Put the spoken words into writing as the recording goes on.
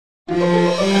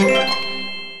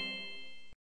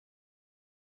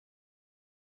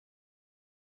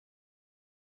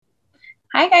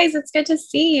Hi guys, it's good to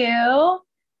see you.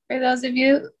 For those of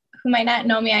you who might not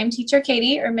know me, I'm Teacher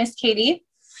Katie or Miss Katie,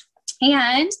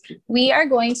 and we are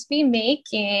going to be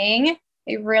making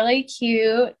a really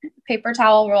cute paper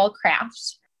towel roll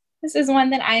craft. This is one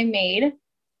that I made.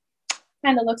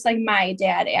 Kind of looks like my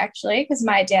dad actually, because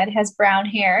my dad has brown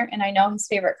hair and I know his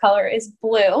favorite color is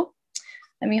blue.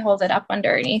 Let me hold it up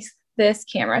underneath this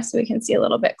camera so we can see a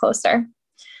little bit closer.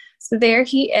 So there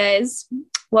he is.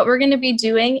 What we're going to be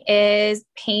doing is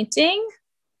painting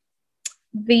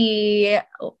the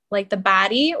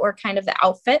body or kind of the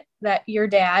outfit that your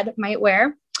dad might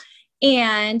wear,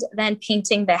 and then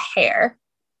painting the hair.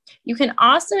 You can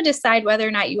also decide whether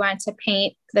or not you want to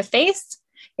paint the face.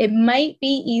 It might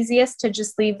be easiest to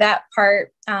just leave that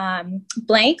part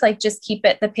blank, like just keep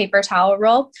it the paper towel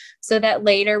roll so that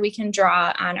later we can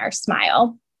draw on our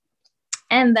smile.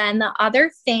 And then the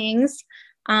other things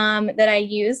that I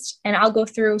used, and I'll go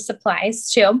through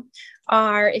supplies too,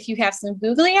 are if you have some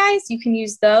googly eyes, you can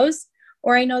use those.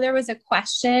 Or I know there was a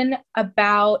question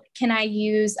about, can I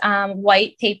use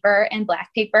white paper and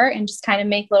black paper and just kind of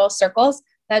make little circles?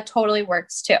 That totally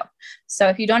works too. So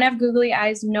if you don't have googly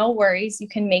eyes, no worries. You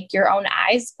can make your own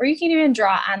eyes, or you can even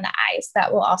draw on the eyes.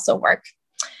 That will also work.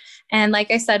 And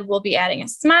like I said, we'll be adding a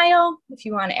smile. If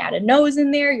you want to add a nose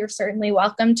in there, you're certainly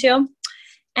welcome to.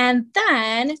 And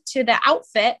then to the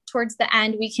outfit, towards the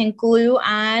end, we can glue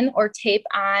on or tape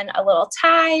on a little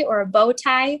tie or a bow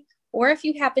tie, or if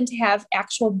you happen to have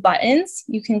actual buttons,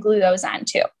 you can glue those on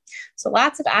too. So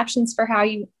lots of options for how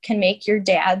you can make your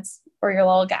dad's or your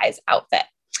little guy's outfit.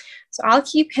 So I'll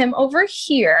keep him over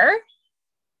here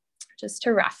just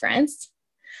to reference.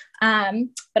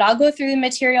 But I'll go through the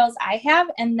materials I have,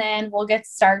 and then we'll get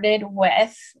started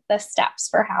with the steps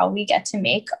for how we get to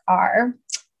make our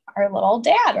little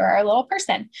dad or our little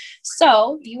person.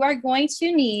 So you are going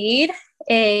to need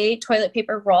a toilet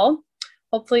paper roll.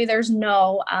 Hopefully there's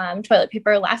no toilet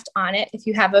paper left on it. If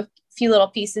you have a few little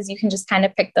pieces, you can just kind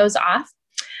of pick those off.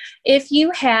 If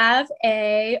you have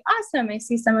awesome, I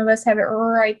see some of us have it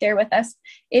right there with us.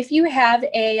 If you have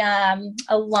a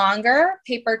longer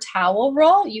paper towel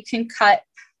roll, you can cut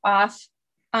off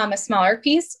a smaller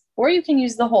piece, or you can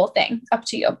use the whole thing, up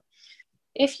to you.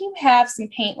 If you have some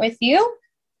paint with you,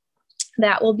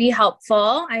 that will be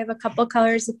helpful. I have a couple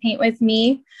colors of paint with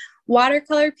me.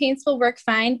 Watercolor paints will work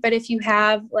fine, but if you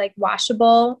have like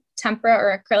washable tempera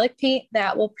or acrylic paint,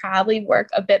 that will probably work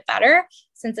a bit better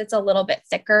since it's a little bit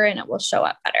thicker and it will show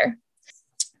up better.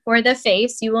 For the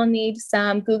face, you will need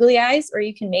some googly eyes, or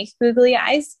you can make googly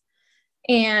eyes,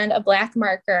 and a black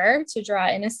marker to draw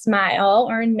in a smile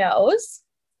or a nose.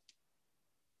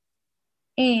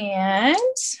 And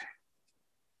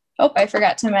oh, I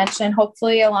forgot to mention,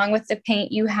 hopefully along with the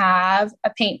paint, you have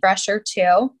a paintbrush or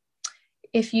two.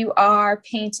 If you are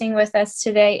painting with us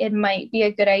today, it might be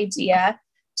a good idea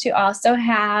to also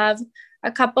have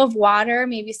a cup of water,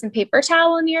 maybe some paper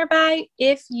towel nearby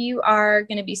if you are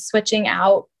going to be switching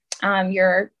out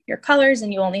your colors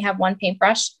and you only have one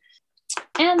paintbrush.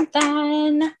 And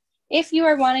then if you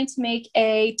are wanting to make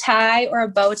a tie or a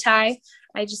bow tie,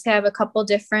 I just have a couple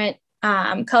different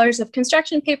colors of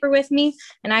construction paper with me,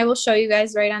 and I will show you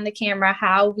guys right on the camera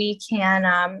how we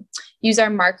can use our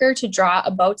marker to draw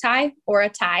a bow tie or a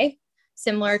tie,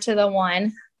 similar to the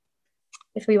one.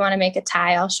 If we want to make a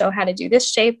tie, I'll show how to do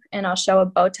this shape, and I'll show a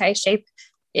bow tie shape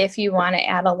if you want to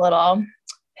add a little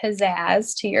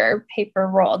pizzazz to your paper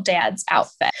roll dad's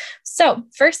outfit. So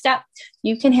first up,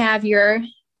 you can have your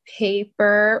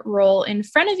paper roll in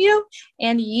front of you,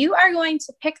 and you are going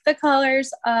to pick the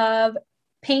colors of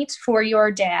paint for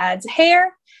your dad's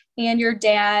hair and your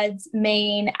dad's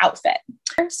main outfit.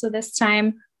 So this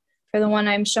time, for the one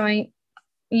I'm showing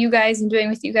you guys and doing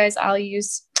with you guys, I'll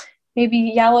use maybe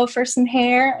yellow for some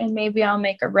hair, and maybe I'll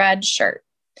make a red shirt.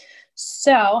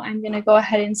 So I'm going to go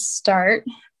ahead and start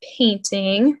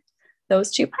painting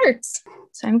those two parts.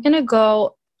 So I'm going to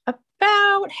go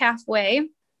about halfway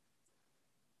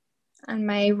on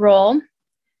my roll,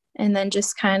 and then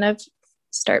just kind of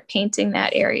start painting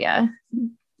that area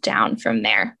down from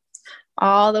there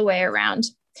all the way around.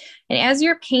 And as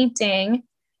you're painting,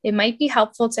 it might be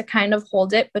helpful to kind of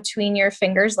hold it between your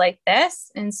fingers like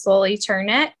this and slowly turn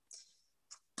it,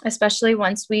 especially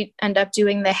once we end up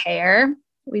doing the hair.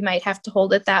 We might have to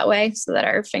hold it that way so that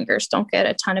our fingers don't get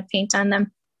a ton of paint on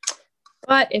them.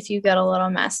 But if you get a little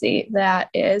messy, that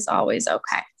is always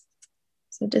okay.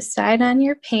 So decide on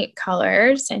your paint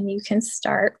colors, and you can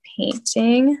start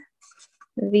painting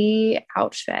the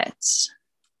outfit.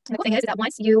 And the cool thing is that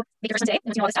once you make your first one today,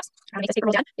 once you know all the steps, how to make this paper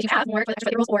roll down, if you have more extra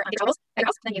paper rolls or paper rolls at your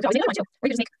house, then you can always make another one too. Or you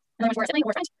can just make another one for a sibling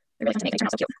or a friend. They're really fun to make. They turn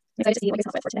out so cute. I'm excited to see what you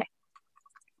come up with for today.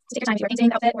 So take your time if you are painting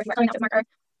the outfit or if you are coloring out with marker.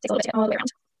 Take a little bit to get all the way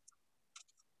around.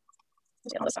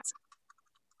 Get all those spots.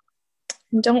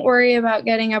 And don't worry about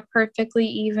getting a perfectly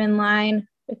even line.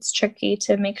 It's tricky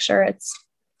to make sure it's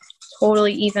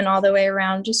totally even all the way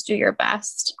around. Just do your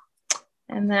best,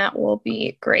 and that will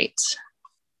be great.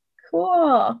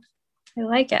 Cool. I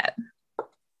like it.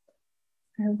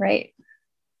 All right.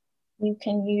 You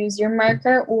can use your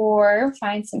marker or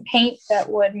find some paint that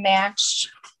would match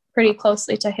pretty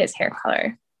closely to his hair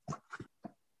color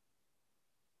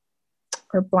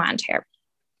or blonde hair.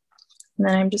 And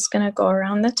then I'm just going to go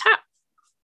around the top.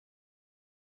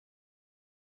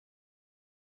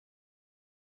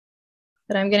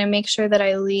 But I'm going to make sure that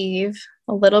I leave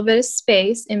a little bit of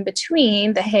space in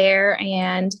between the hair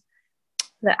and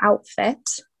the outfit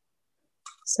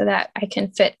so that I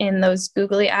can fit in those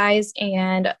googly eyes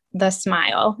and the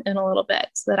smile in a little bit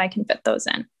so that I can fit those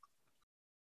in.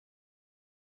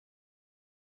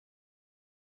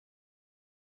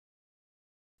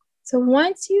 So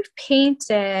once you've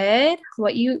painted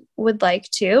what you would like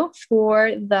to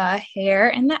for the hair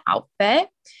and the outfit,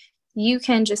 you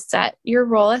can just set your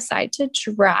roll aside to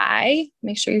dry.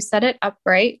 Make sure you set it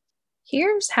upright.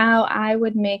 Here's how I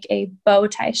would make a bow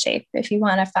tie shape if you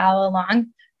want to follow along.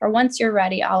 Or once you're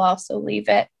ready, I'll also leave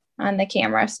it on the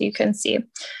camera so you can see.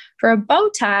 For a bow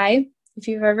tie, if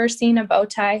you've ever seen a bow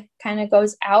tie, kind of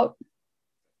goes out.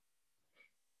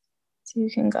 So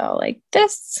you can go like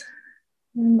this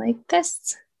and like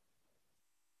this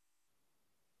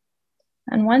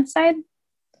on one side.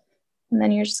 And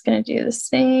then you're just going to do the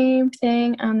same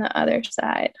thing on the other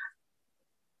side.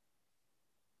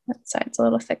 That side's a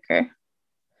little thicker.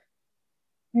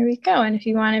 There we go. And if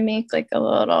you want to make like a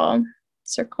little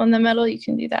circle in the middle, you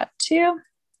can do that too.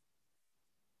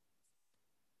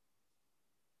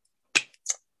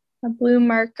 A blue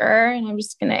marker, and I'm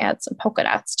just going to add some polka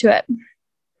dots to it. You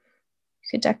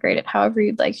could decorate it however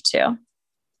you'd like to,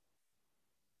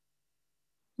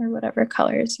 or whatever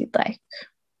colors you'd like.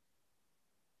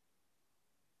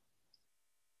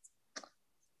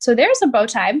 So there's a bow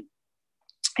tie.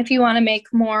 If you want to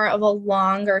make more of a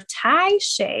longer tie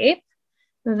shape,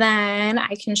 then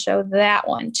I can show that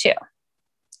one too.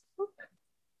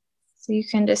 So you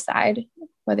can decide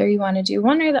whether you want to do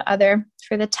one or the other.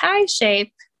 For the tie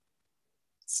shape,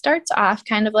 it starts off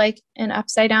kind of like an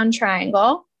upside down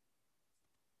triangle,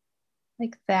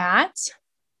 like that.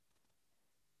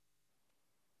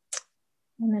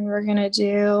 And then we're going to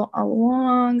do a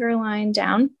longer line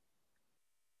down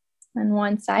on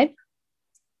one side.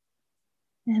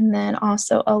 And then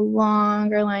also a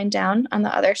longer line down on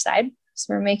the other side.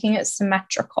 So we're making it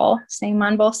symmetrical, same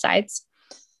on both sides.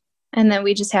 And then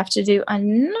we just have to do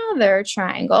another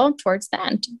triangle towards the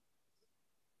end.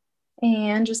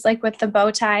 And just like with the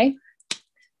bow tie,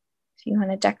 if you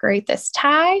want to decorate this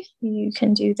tie, you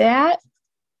can do that.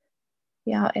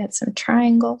 Yeah, I'll add some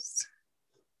triangles.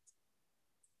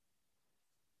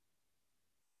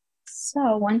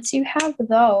 So once you have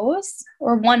those,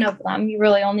 or one of them, you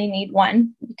really only need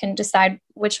one. You can decide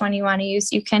which one you want to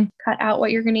use. You can cut out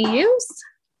what you're going to use.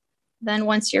 Then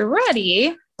once you're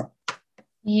ready,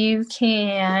 you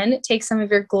can take some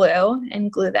of your glue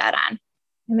and glue that on.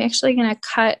 I'm actually going to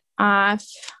cut off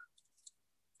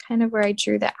kind of where I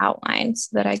drew the outline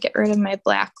so that I get rid of my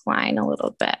black line a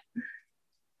little bit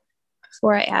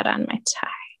before I add on my tie.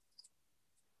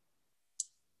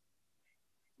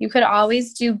 You could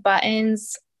always do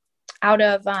buttons out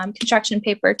of construction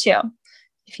paper too,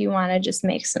 if you want to just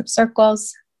make some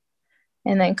circles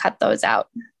and then cut those out.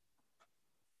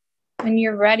 When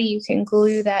you're ready, you can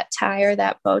glue that tie or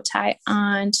that bow tie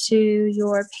onto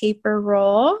your paper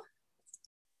roll.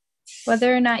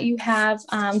 Whether or not you have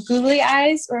googly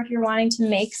eyes or if you're wanting to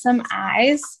make some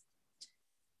eyes.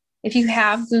 If you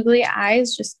have googly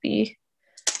eyes, just be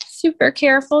super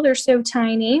careful. They're so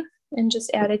tiny. And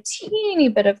just add a teeny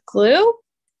bit of glue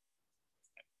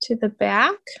to the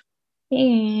back.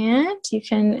 And you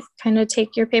can kind of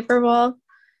take your paper roll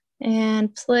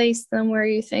and place them where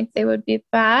you think they would be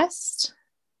best.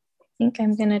 I think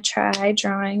I'm going to try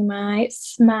drawing my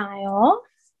smile.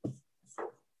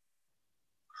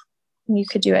 You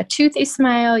could do a toothy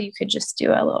smile. You could just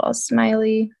do a little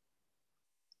smiley.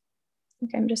 I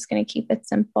think I'm just going to keep it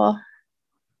simple.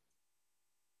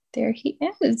 There he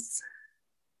is.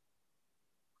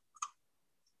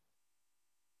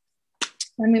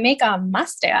 When we make a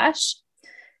mustache,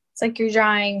 it's like you're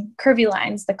drawing curvy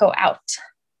lines that go out.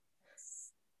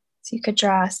 So you could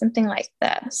draw something like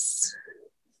this.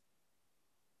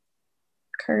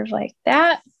 Curve like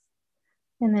that.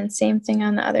 And then same thing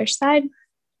on the other side.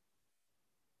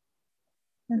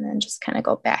 And then just kind of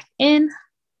go back in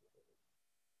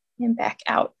and back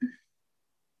out.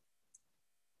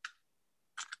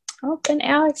 Oh, and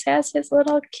Alex has his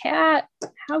little cat.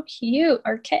 How cute,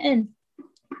 or kitten.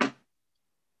 A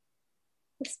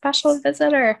special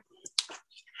visitor.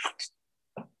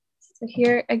 So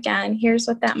here again, here's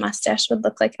what that mustache would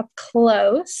look like up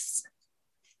close.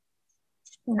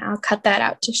 And I'll cut that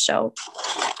out to show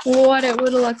what it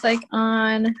would look like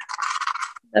on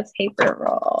the paper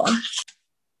roll.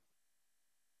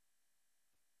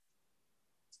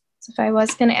 So if I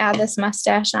was going to add this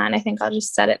mustache on, I think I'll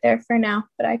just set it there for now,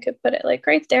 but I could put it like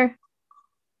right there.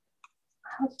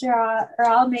 I'll draw, or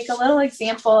I'll make a little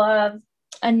example of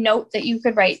a note that you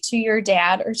could write to your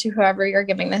dad or to whoever you're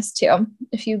giving this to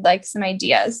if you'd like some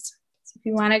ideas. So if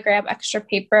you want to grab extra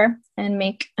paper and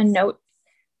make a note,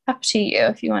 up to you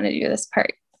if you want to do this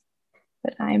part.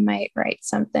 But I might write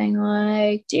something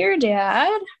like, "Dear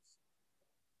Dad,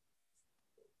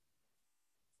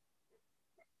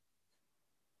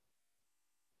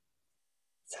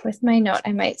 so with my note,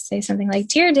 I might say something like,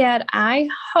 "Dear Dad, I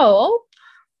hope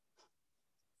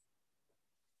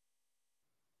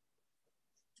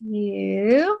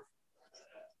you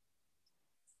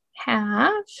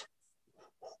have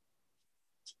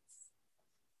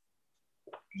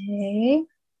a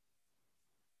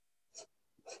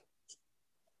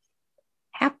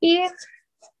happy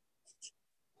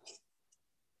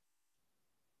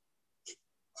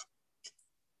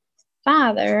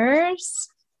Father's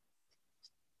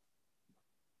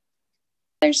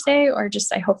Day," or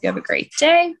just, "I hope you have a great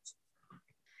day."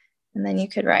 And then you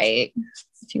could write,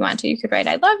 if you want to, you could write,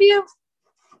 "I love you."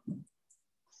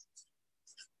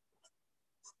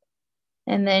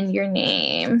 And then your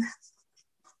name,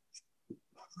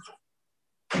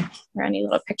 or any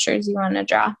little pictures you want to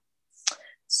draw.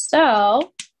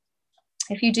 So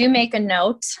if you do make a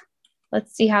note,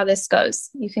 let's see how this goes.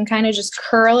 You can kind of just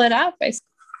curl it up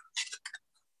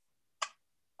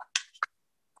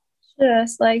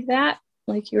just like that,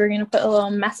 like you were going to put a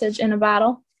little message in a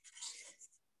bottle.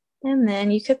 And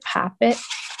then you could pop it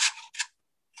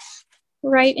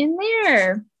right in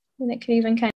there. And it could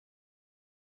even kind of,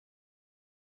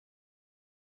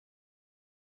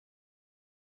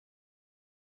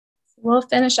 we'll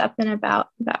finish up in about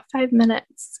 5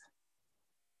 minutes.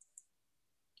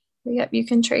 Yep, you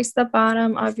can trace the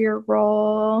bottom of your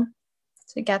roll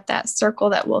to get that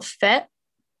circle that will fit.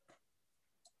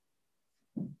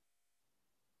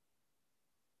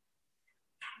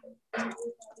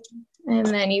 And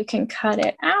then you can cut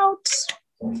it out.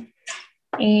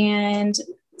 And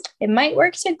it might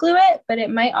work to glue it, but it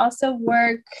might also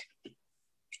work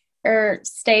or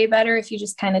stay better if you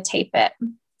just kind of tape it.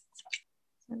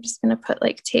 I'm just going to put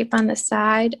like tape on the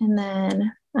side and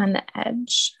then on the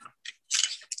edge,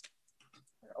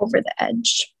 over the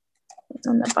edge,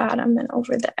 on the bottom and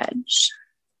over the edge.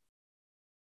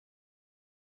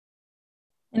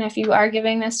 And if you are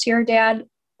giving this to your dad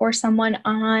or someone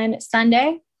on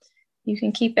Sunday, you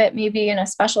can keep it maybe in a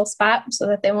special spot so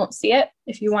that they won't see it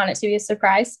if you want it to be a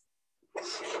surprise.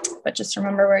 But just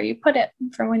remember where you put it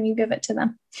for when you give it to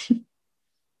them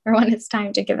or when it's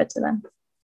time to give it to them.